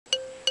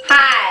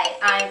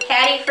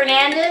Patty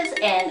Fernandez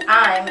and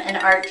I'm an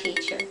art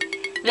teacher.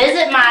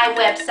 Visit my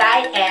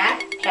website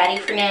at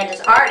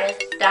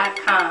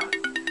pattyfernandezartist.com.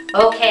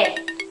 Okay,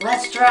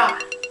 let's draw.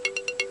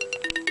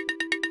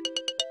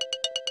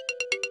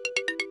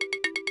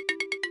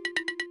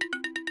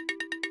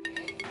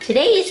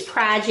 Today's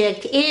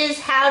project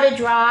is how to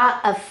draw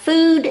a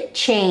food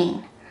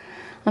chain.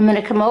 I'm going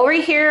to come over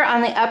here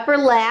on the upper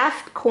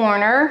left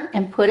corner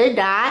and put a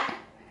dot.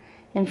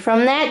 And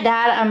from that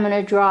dot, I'm going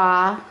to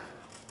draw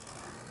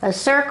a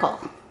circle.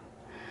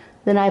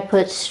 Then I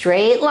put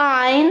straight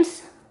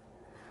lines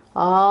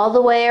all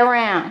the way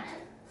around,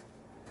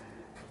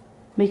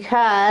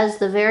 because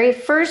the very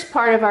first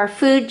part of our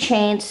food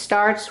chain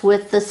starts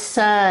with the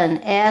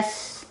sun.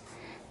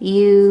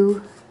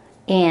 S-U-N,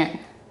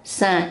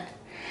 sun.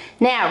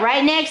 Now,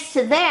 right next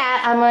to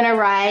that, I'm going to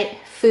write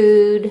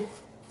food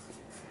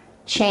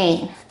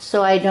chain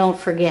so I don't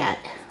forget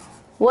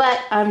what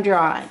I'm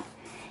drawing.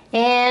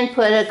 And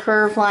put a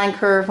curved line,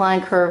 curved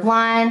line, curved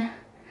line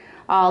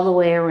all the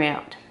way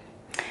around.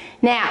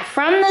 Now,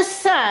 from the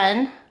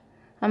sun,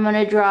 I'm going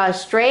to draw a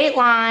straight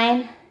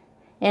line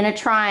and a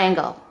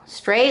triangle.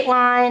 Straight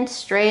line,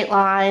 straight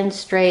line,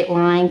 straight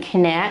line,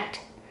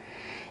 connect.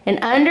 And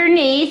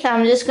underneath,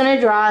 I'm just going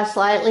to draw a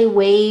slightly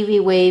wavy,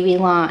 wavy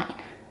line.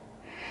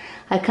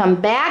 I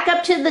come back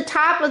up to the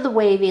top of the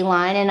wavy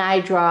line and I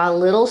draw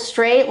little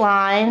straight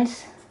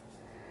lines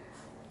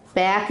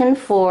back and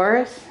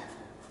forth,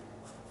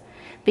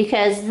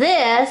 because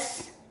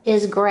this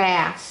is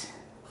grass.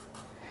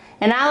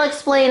 And I'll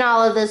explain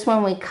all of this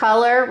when we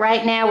color.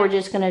 Right now we're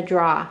just going to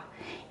draw.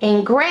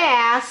 And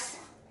grass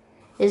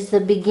is the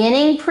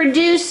beginning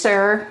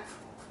producer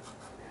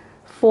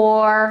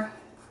for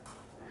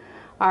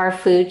our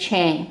food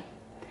chain.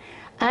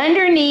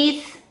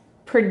 Underneath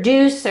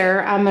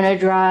producer, I'm going to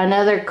draw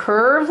another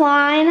curved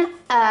line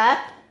up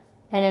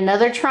and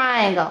another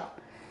triangle.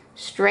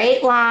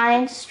 Straight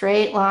line,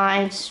 straight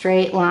line,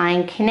 straight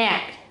line,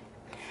 connect.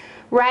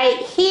 Right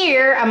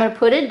here, I'm going to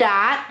put a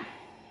dot,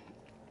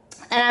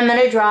 and I'm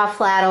going to draw a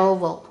flat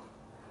oval.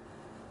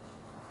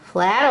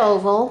 Flat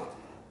oval.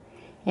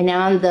 And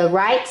now on the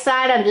right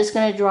side, I'm just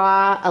going to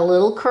draw a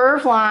little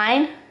curved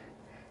line.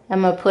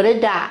 I'm going to put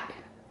a dot.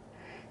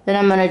 Then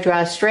I'm going to draw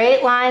a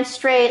straight line,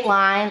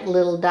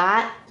 little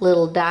dot,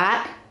 little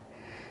dot.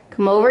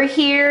 Come over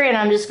here, and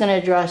I'm just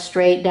going to draw a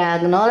straight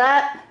diagonal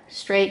up,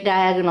 straight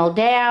diagonal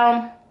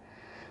down.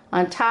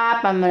 On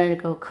top, I'm going to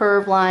go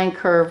curved line,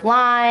 curved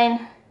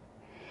line.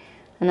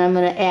 And I'm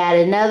going to add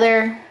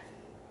another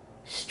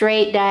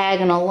straight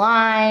diagonal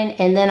line,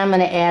 and then I'm going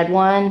to add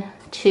 1,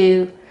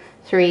 2,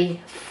 3,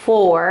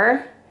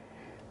 4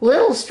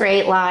 little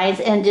straight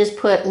lines, and just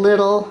put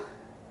little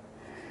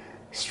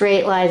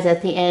straight lines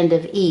at the end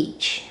of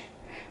each.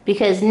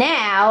 Because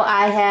now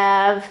I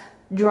have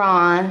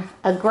drawn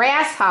a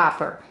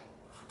grasshopper.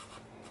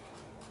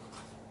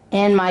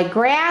 And my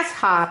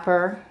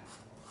grasshopper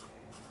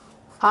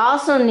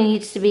also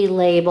needs to be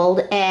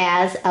labeled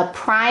as a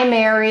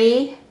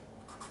primary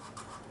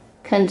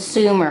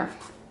consumer.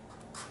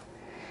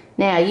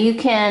 Now you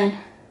can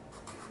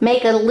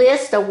make a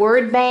list, a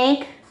word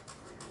bank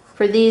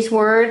for these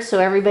words so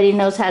everybody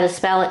knows how to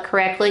spell it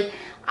correctly.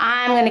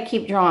 I'm going to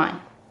keep drawing.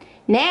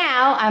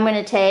 Now I'm going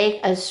to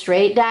take a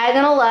straight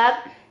diagonal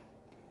up,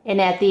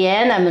 and at the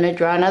end I'm going to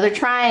draw another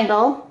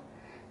triangle.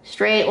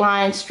 Straight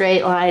line,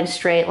 straight line,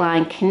 straight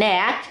line,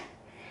 connect.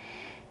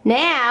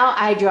 Now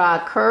I draw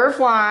a curved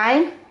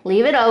line,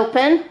 leave it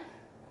open,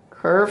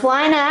 curved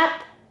line up,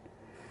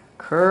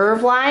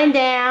 curved line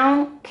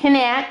down,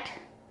 connect.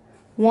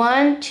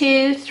 1,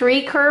 2,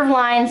 3 curved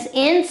lines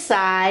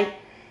inside,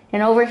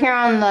 and over here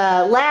on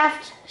the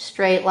left,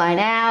 straight line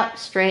out,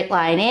 straight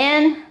line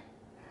in,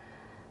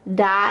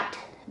 dot,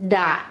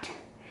 dot.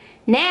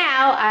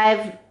 Now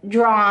I've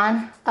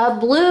drawn a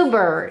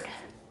bluebird.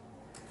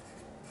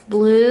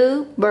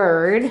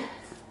 Bluebird,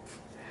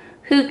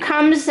 who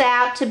comes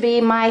out to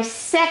be my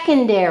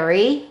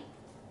secondary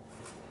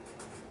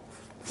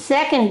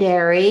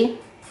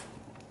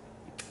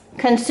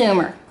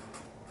consumer.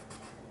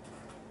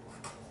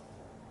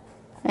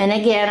 And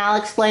again,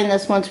 I'll explain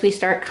this once we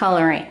start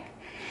coloring.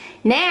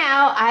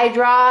 Now I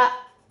draw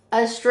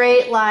a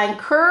straight line,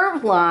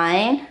 curved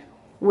line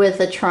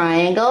with a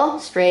triangle.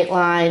 Straight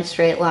line,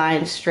 straight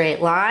line,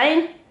 straight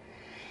line.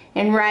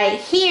 And right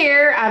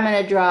here, I'm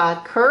going to draw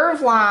a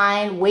curved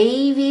line,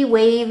 wavy,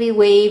 wavy,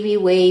 wavy,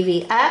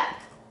 wavy up.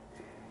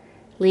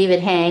 Leave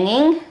it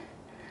hanging.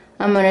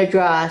 I'm going to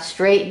draw a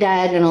straight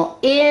diagonal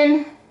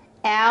in,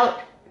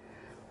 out,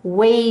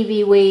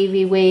 wavy,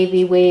 wavy,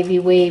 wavy, wavy,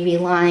 wavy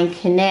line,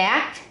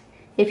 connect.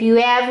 If you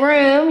have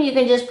room, you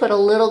can just put a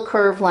little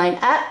curved line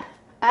up,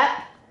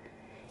 up,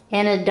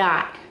 and a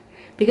dot.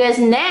 Because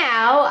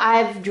now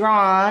I've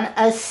drawn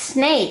a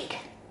snake.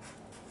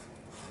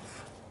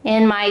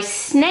 And my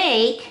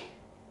snake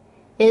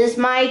is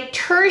my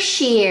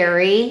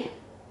tertiary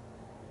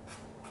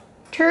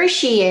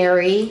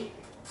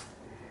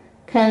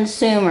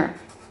consumer.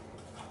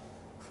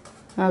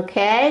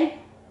 Okay?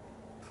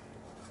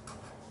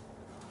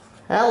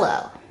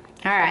 Hello.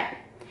 All right.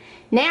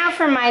 Now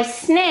for my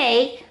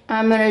snake,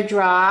 I'm going to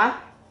draw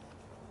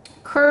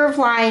curved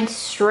line,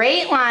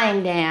 straight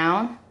line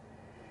down,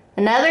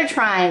 another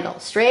triangle,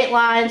 straight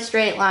line,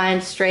 straight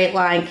line, straight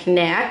line,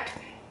 connect,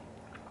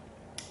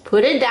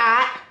 put a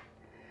dot,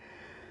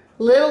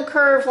 little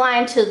curved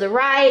line to the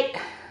right,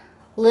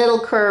 little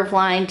curved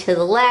line to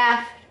the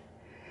left,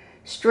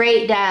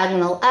 straight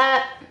diagonal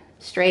up,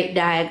 straight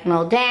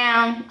diagonal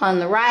down on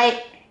the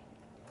right,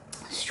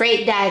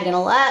 straight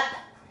diagonal up,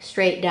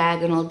 straight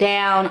diagonal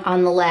down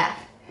on the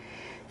left.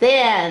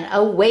 Then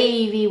a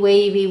wavy,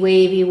 wavy,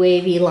 wavy,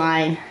 wavy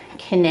line.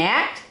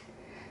 Connect,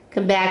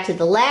 come back to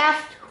the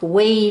left,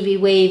 wavy,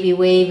 wavy,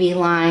 wavy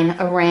line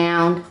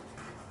around,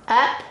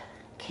 up,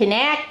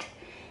 connect.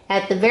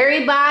 At the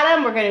very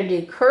bottom, we're going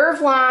to do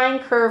curved line,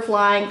 curved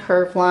line,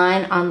 curved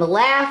line on the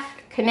left,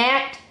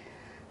 connect,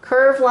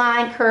 curved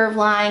line, curved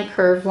line,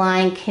 curved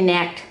line,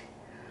 connect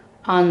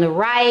on the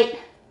right.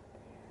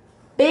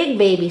 Big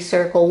baby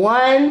circle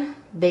 1,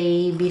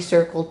 baby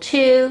circle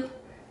 2,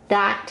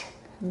 dot,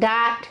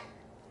 dot,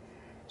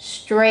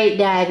 straight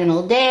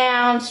diagonal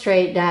down,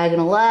 straight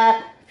diagonal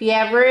up. If you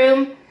have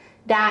room,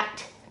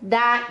 dot,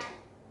 dot.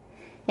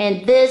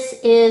 And this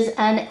is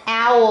an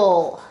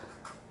owl.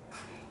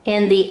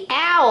 And the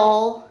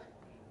owl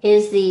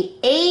is the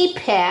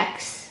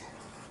apex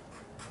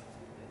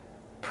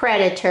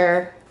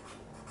predator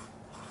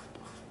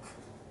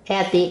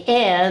at the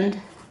end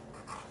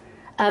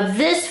of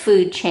this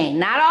food chain.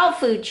 Not all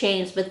food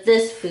chains, but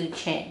this food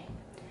chain.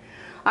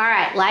 All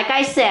right, like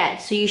I said,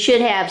 so you should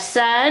have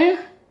sun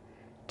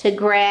to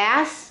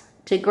grass,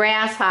 to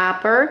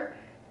grasshopper,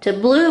 to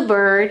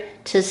bluebird,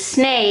 to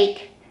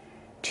snake,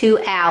 to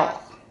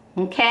owl,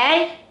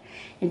 okay?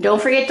 And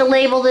don't forget to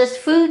label this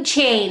food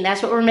chain.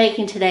 That's what we're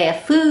making today, a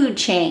food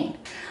chain.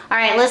 All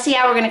right, let's see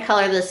how we're gonna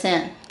color this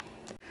in.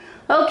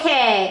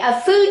 Okay,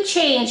 a food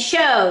chain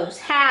shows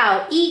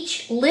how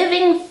each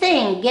living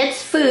thing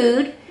gets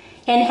food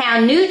and how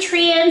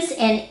nutrients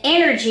and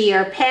energy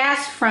are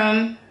passed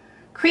from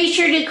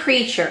creature to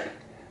creature.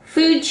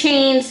 Food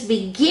chains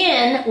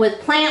begin with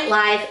plant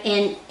life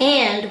and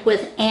end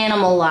with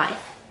animal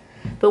life.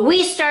 But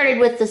we started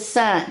with the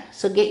sun,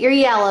 so get your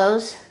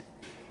yellows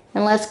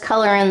and let's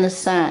color in the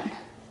sun.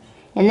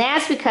 And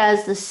that's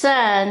because the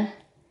sun,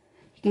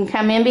 you can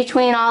come in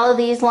between all of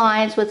these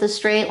lines with a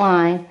straight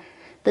line.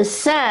 The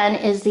sun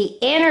is the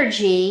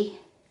energy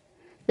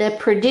that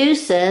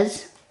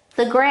produces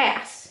the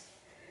grass.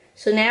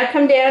 So now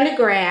come down to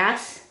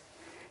grass.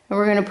 And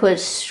we're going to put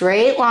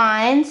straight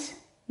lines.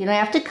 You don't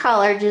have to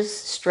color,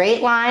 just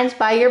straight lines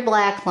by your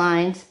black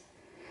lines.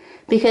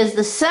 Because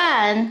the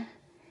sun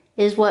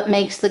is what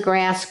makes the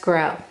grass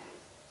grow.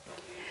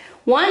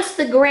 Once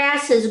the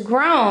grass is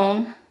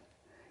grown,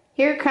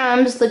 here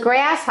comes the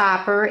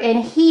grasshopper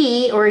and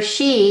he or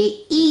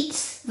she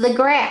eats the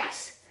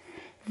grass.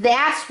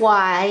 That's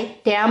why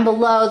down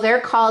below they're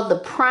called the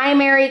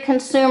primary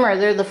consumer.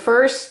 They're the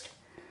first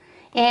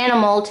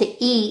animal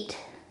to eat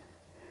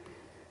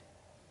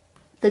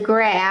the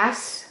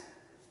grass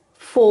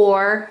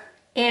for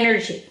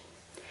energy.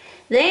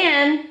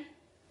 Then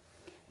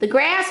the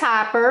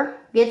grasshopper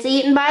gets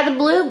eaten by the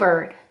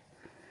bluebird.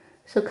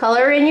 So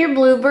color in your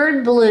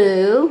bluebird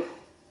blue.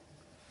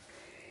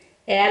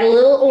 Add a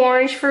little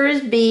orange for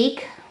his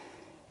beak.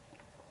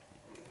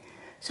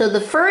 So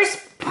the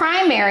first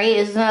primary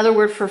is another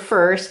word for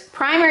first.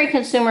 Primary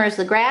consumer is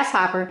the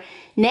grasshopper.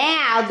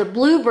 Now the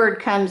bluebird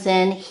comes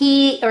in.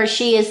 He or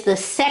she is the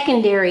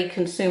secondary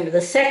consumer,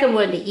 the second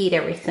one to eat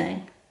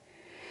everything.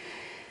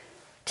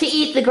 To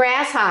eat the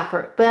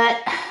grasshopper. But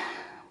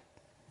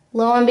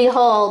lo and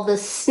behold, the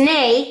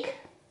snake,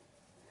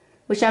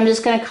 which I'm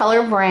just going to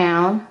color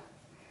brown,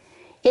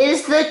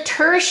 is the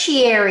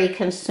tertiary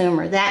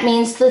consumer. That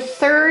means the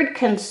third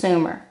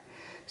consumer.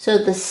 So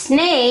the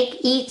snake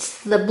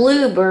eats the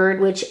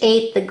bluebird, which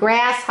ate the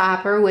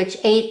grasshopper, which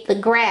ate the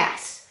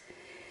grass.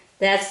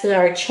 That's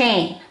our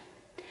chain.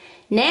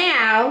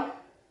 Now,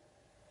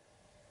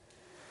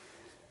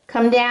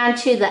 come down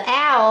to the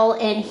owl,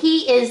 and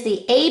he is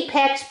the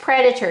apex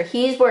predator.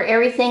 He's where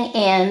everything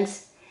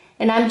ends.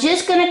 And I'm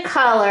just going to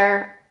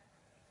color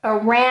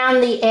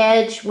around the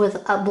edge with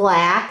a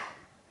black.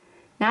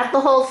 Not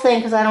the whole thing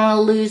because I don't want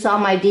to lose all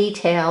my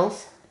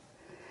details.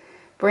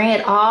 Bring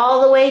it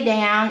all the way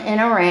down and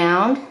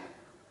around.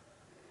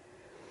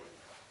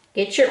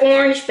 Get your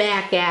orange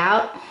back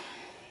out.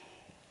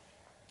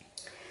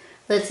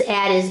 Let's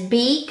add his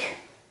beak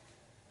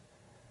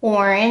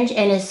orange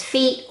and his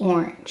feet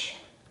orange.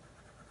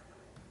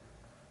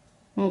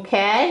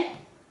 Okay?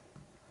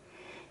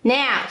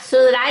 Now,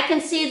 so that I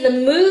can see the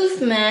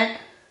movement,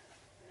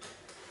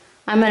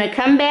 I'm going to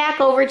come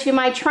back over to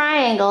my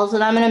triangles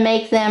and I'm going to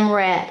make them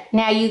red.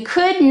 Now, you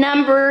could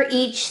number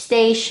each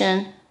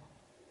station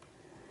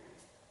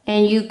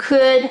and you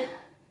could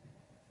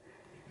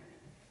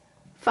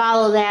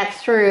follow that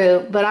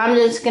through, but I'm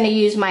just going to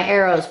use my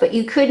arrows. But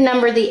you could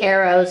number the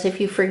arrows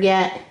if you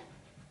forget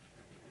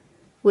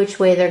which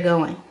way they're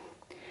going.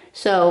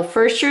 So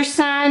first your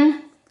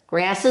sun,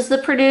 grass is the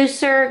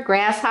producer,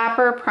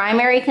 grasshopper,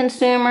 primary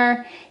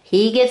consumer.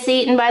 He gets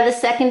eaten by the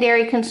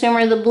secondary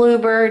consumer, the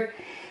bluebird.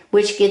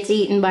 which gets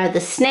eaten by the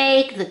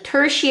snake, the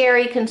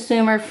tertiary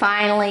consumer.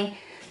 Finally,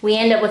 we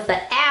end up with the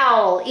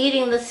owl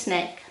eating the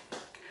snake.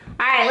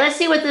 All right, let's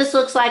see what this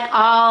looks like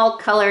all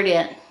colored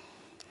in.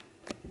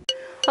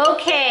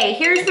 Okay,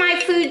 here's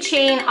my food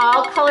chain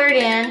all colored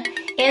in,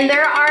 and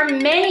there are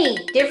many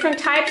different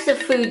types of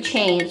food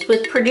chains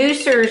with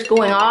producers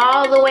going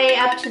all the way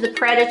up to the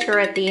predator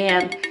at the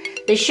end.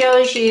 This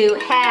shows you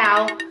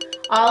how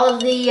all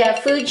of the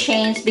food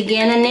chains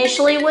begin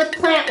initially with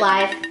plant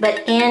life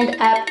but end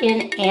up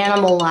in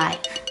animal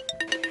life.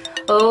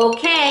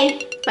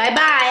 Okay,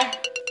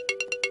 bye-bye.